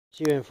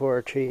You in for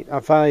a treat.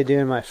 I'm finally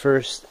doing my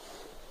first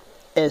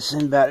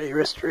Edison battery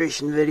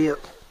restoration video.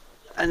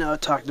 I know I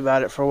talked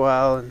about it for a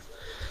while and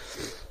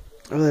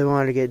I really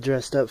wanted to get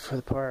dressed up for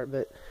the part,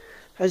 but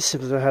I just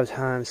simply don't have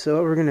time. So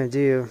what we're gonna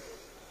do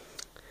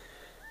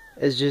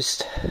is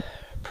just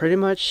pretty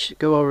much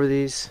go over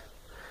these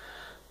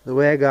the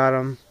way I got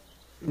them.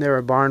 They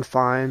were barn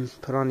find,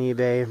 put on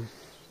eBay.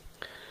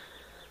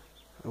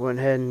 I went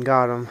ahead and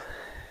got them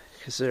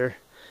because there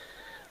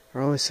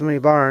are only so many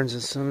barns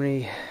and so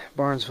many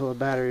barns full of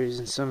batteries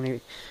and so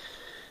many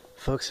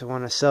folks that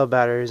want to sell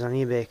batteries on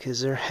eBay because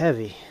they're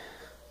heavy.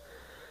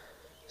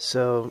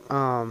 So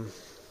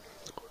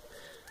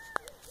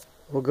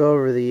we'll go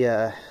over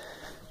the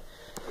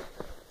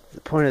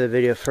point of the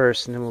video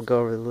first, and then we'll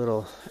go over the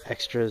little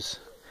extras.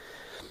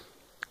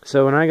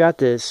 So when I got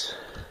this,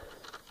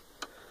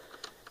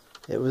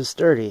 it was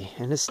dirty,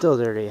 and it's still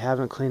dirty. I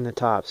haven't cleaned the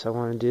top, so I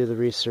want to do the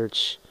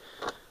research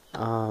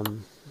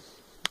on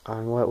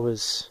what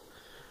was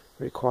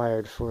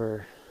required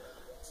for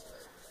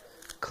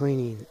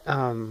cleaning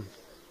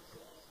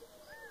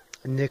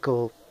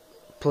nickel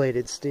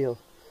plated steel.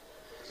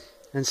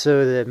 And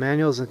so the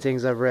manuals and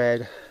things I've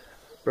read,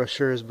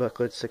 brochures,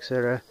 booklets,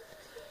 etc.,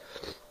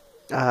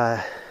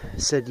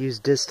 said use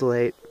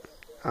distillate,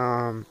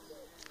 and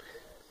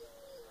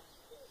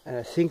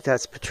I think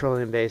that's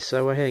petroleum based, so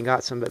I went ahead and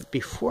got some. But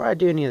before I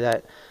do any of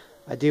that,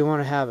 I do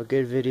want to have a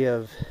good video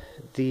of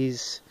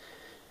these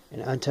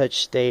in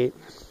untouched state,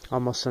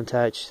 almost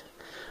untouched.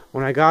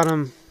 When I got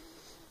them,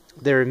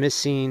 they were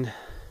missing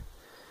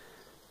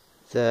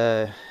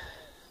the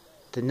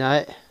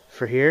nut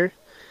for here,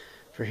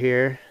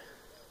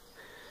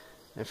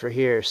 and for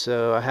here.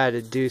 So I had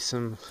to do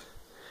some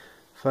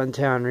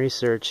Funtown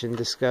research and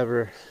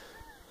discover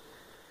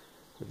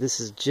that this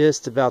is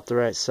just about the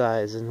right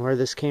size. And where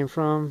this came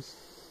from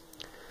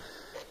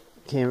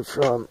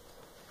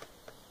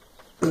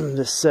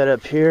this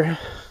setup here,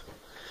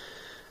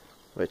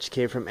 which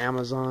came from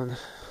Amazon.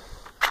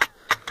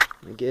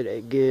 Let me get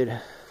a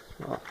good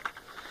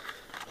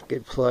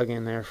plug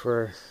in there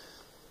for.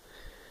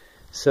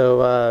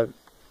 So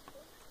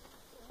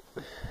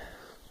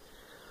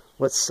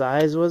what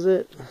size was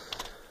it?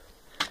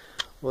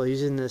 Well,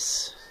 using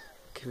this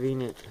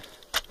convenient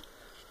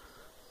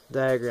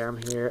diagram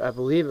here, I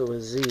believe it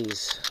was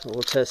these.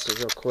 We'll test it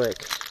real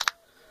quick.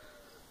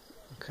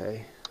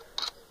 Okay.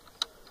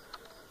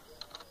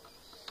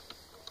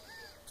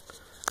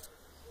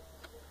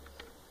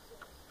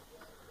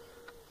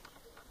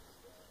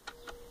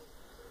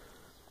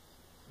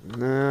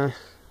 Nah.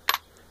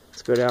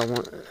 Let's go down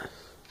one.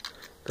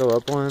 Go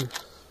up one.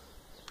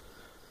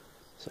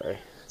 Sorry.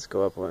 Let's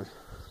go up one.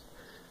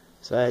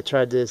 So I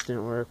tried this,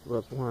 didn't work. Go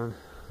up one.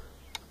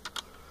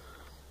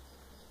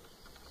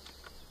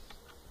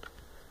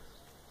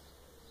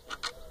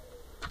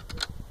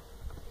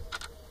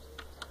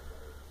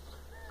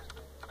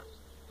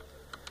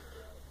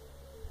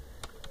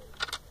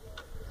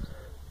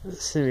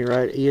 Let's see me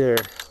right either.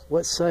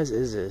 What size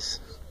is this?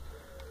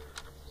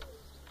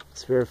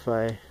 Let's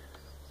verify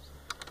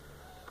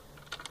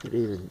it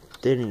even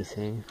did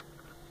anything.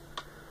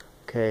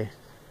 Okay.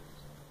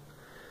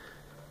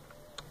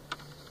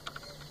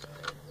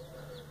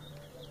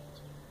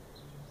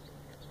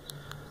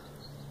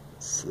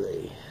 Let's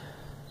see.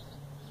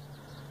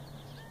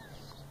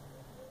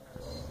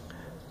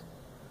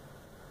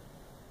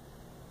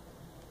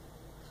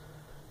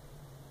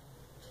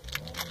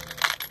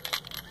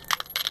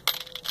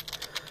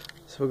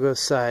 So we'll go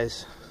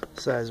size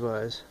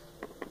wise.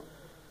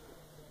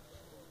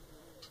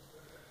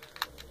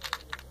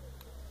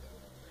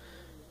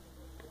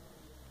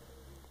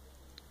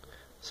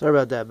 Sorry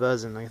about that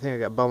buzzing. I think I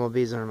got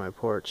bumblebees under my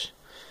porch.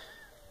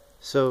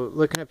 So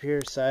looking up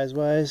here size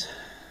wise,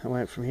 I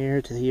went from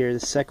here to here. The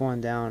second one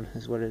down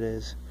is what it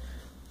is.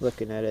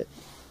 Looking at it,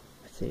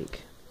 I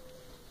think.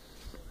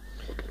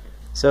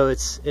 So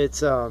it's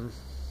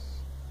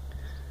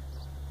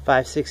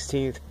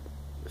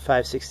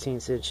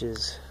 5/16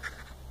 inches.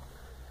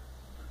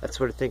 That's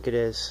what I think it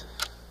is.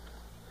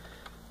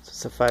 So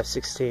it's a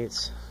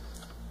 5/16.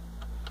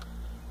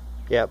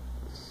 Yep.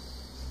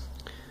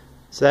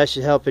 So that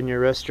should help in your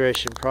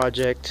restoration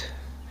project.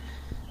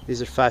 These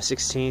are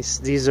 5/16.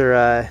 These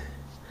are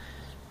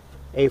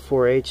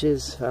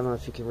A4H's. I don't know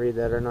if you can read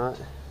that or not.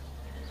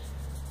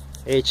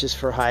 H is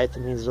for height.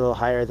 That means a little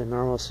higher than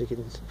normal, so you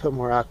can put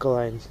more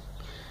alkaline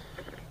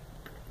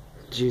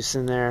juice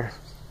in there.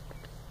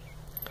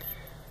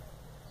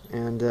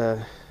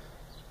 And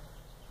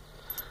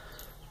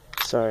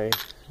sorry,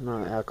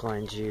 not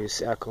alkaline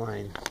juice,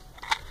 alkaline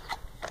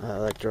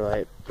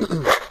electrolyte.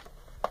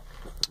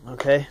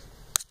 Okay,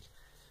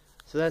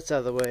 so that's out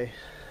of the way.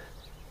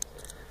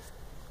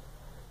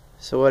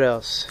 So what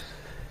else?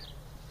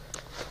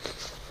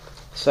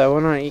 So I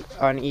went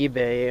on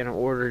eBay and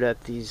ordered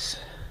up these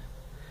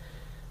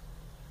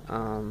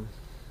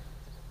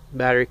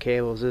battery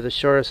cables. They're the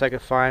shortest I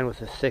could find with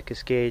the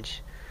thickest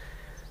gauge.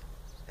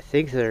 I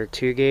think they're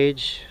 2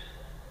 gauge,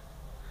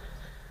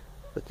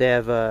 but they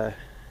have a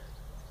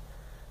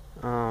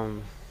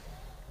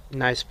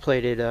nice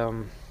plated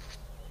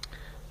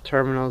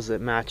terminals that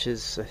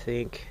matches, I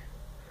think.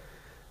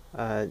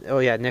 Oh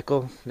yeah,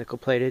 nickel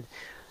plated.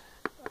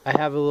 I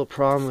have a little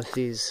problem with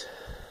these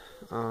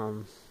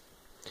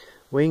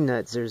wing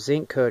nuts. They're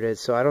zinc coated,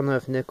 so I don't know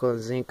if nickel and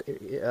zinc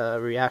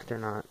react or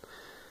not.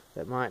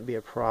 That might be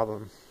a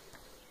problem.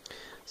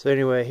 So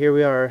anyway, here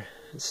we are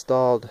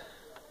installed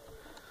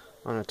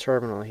on a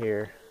terminal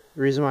here.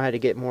 The reason why I had to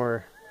get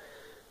more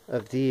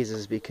of these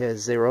is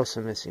because they were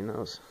also missing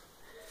those.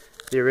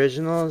 The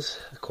originals,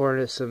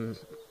 according to some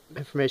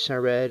information I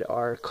read,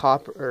 are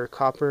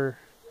copper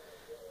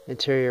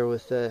interior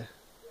with the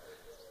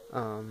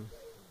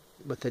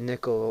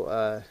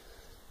nickel,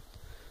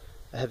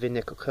 heavy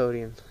nickel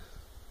coating.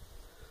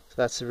 So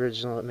that's the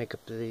original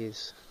makeup of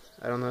these.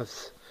 I don't know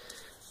if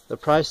the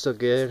price still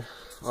good.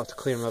 I'll have to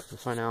clean them up and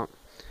find out.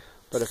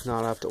 But if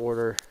not, I'll have to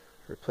order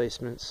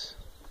replacements.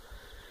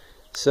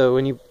 So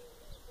when you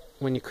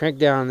crank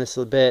down this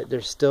a bit,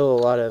 there's still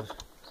a lot of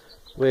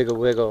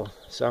wiggle.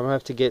 So I'm gonna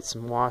have to get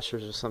some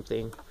washers or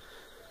something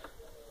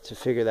to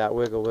figure that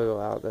wiggle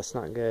out. That's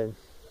not good.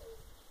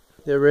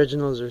 The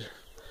originals are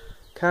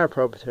kind of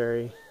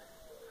proprietary.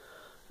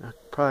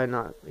 Probably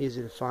not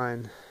easy to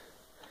find.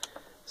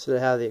 So they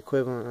have the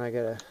equivalent, and I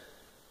gotta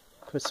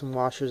put some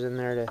washers in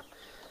there to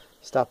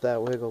stop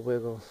that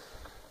wiggle.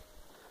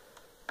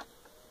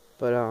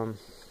 But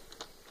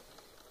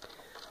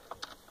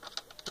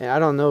and I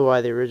don't know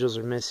why the originals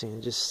are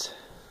missing. Just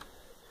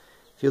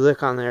if you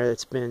look on there,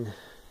 it's been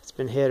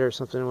hit or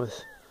something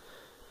with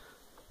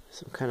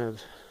some kind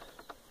of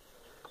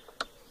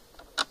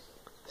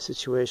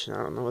situation.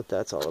 I don't know what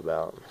that's all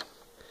about.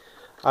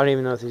 I don't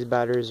even know if these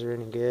batteries are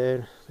any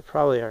good. They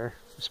probably are.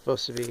 They're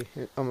supposed to be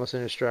almost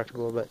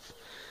indestructible, but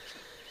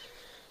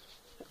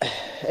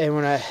and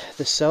when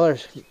the seller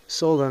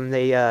sold them,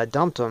 they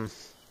dumped them,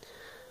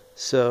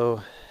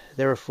 so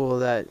they were full of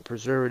that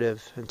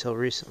preservative until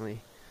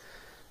recently.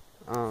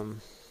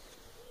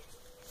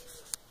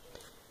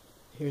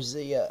 Here's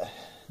the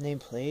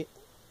nameplate,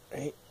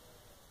 right?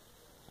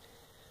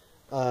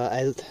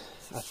 I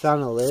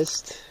found a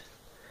list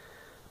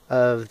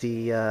of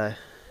the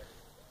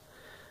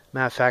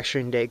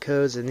manufacturing date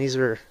codes, and these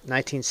are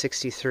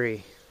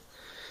 1963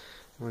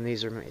 when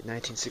these are made,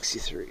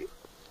 1963.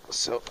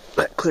 So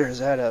that clears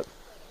that up.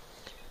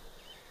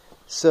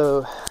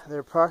 So they're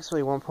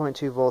approximately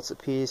 1.2 volts a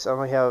piece. I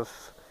only have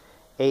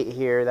 8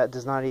 here. That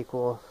does not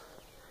equal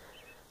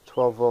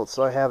 12 volts.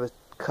 So I have a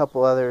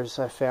couple others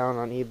I found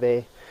on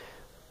eBay,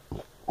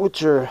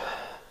 which are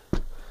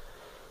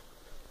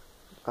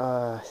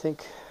I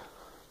think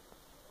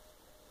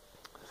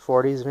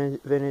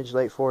 40s vintage,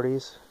 late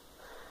 40s.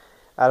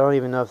 I don't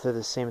even know if they're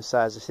the same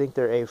size. I think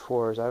they're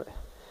A4s.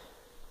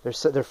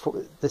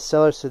 The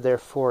seller said they're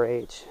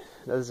 4H.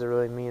 That doesn't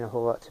really mean a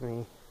whole lot to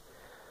me.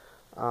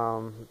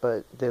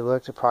 But they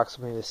looked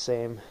approximately the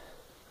same.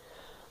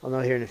 I'll know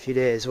here in a few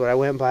days. What I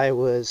went by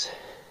was,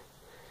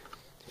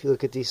 if you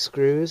look at these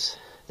screws,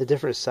 the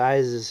different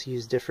sizes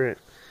use different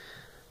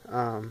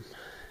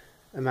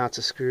amounts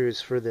of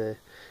screws for the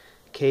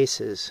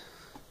cases.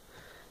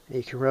 And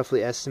you can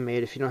roughly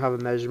estimate, if you don't have a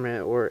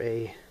measurement or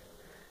a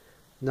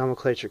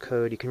nomenclature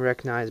code, you can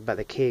recognize by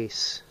the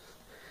case.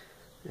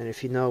 And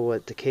if you know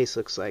what the case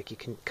looks like, you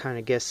can kind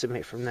of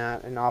guesstimate from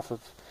that and off of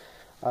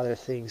other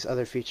things,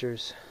 other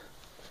features.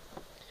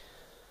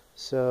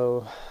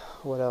 So,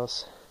 what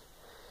else?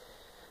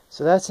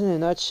 So that's in a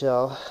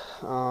nutshell.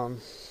 I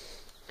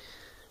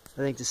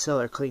think the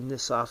seller cleaned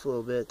this off a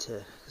little bit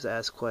because I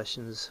asked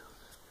questions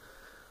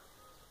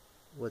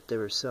what they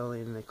were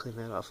selling, and they cleaned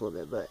that off a little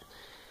bit, but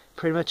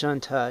pretty much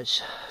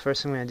untouched.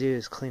 First thing I'm going to do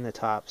is clean the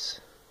tops.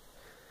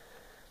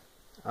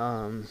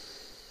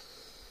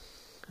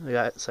 We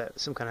got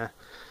some kind of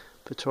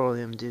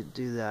petroleum to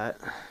do that.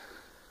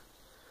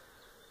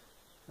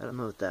 I don't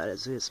know what that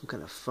is. It's some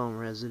kind of foam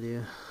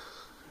residue.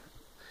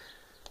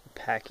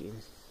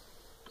 Packing.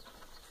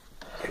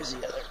 Here's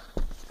the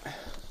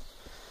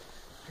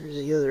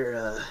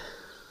other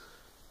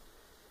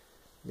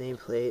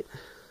nameplate.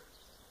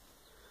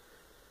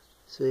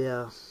 So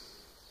yeah.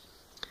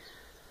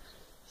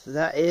 So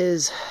that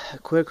is a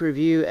quick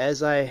review.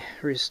 As I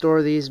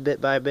restore these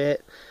bit by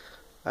bit,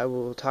 I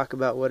will talk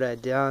about what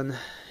I've done,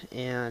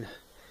 and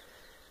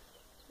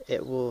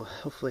it will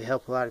hopefully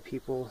help a lot of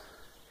people.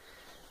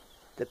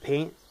 The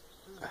paint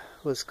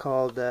was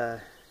called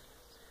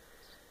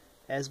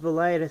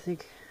Esbolite, I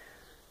think.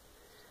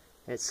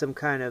 It's some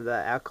kind of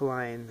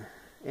alkaline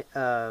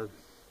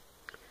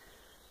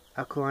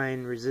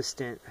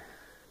resistant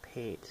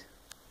paint,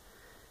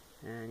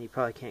 and you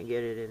probably can't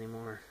get it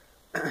anymore.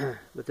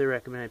 But they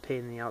recommended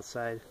painting the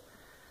outside.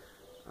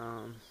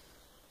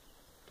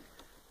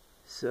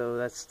 So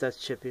that's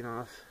chipping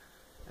off.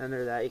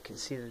 Under that, you can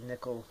see the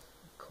nickel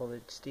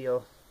coated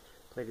steel,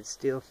 plated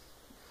steel.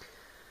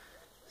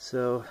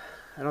 So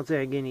I don't think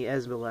I get any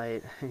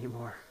Esbolite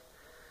anymore.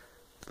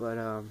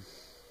 But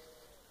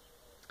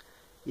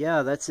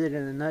yeah, that's it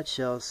in a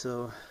nutshell.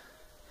 So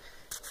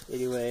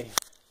anyway,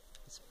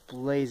 it's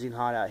blazing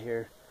hot out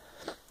here.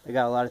 I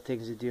got a lot of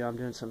things to do. I'm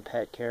doing some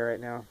pet care right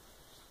now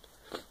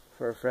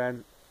for a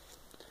friend.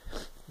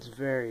 It's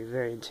very,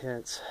 very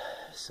intense.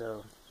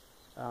 So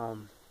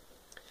I'm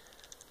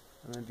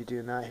gonna be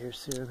doing that here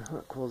soon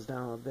when it cools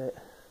down a little bit,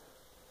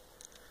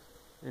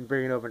 and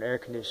bringing over an air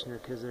conditioner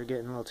because they're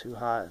getting a little too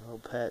hot, little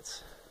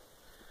pets.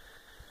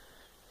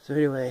 So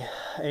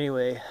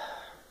anyway,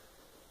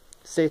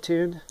 stay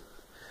tuned.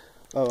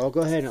 Oh, I'll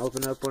go ahead and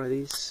open up one of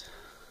these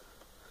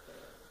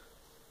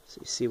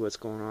so you see what's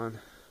going on.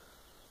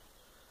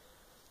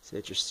 It's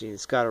interesting.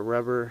 It's got a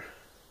rubber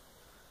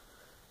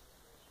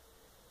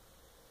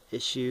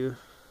issue.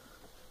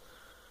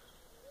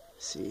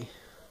 See,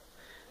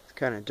 it's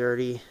kind of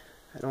dirty.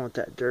 I don't want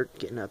that dirt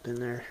getting up in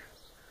there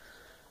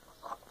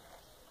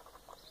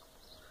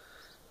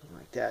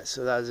like that.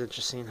 So that was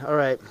interesting. All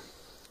right,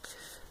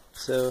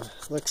 so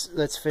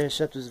let's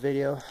finish up this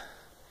video.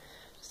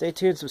 Stay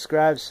tuned,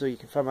 subscribe so you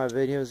can find my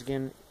videos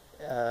again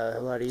a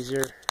lot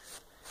easier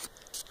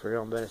for your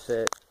own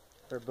benefit,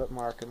 or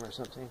bookmark them or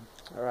something.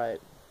 All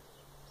right,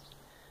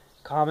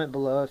 comment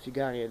below if you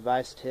got any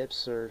advice,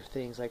 tips, or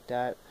things like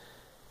that.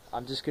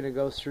 I'm just going to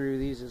go through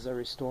these as I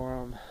restore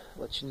them,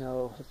 let you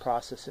know the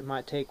process. It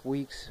might take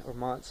weeks or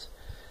months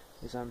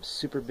because I'm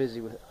super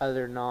busy with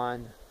other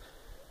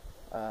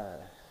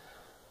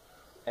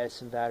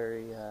Edison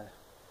battery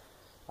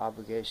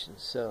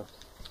obligations. So,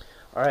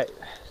 alright,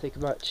 thank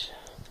you much.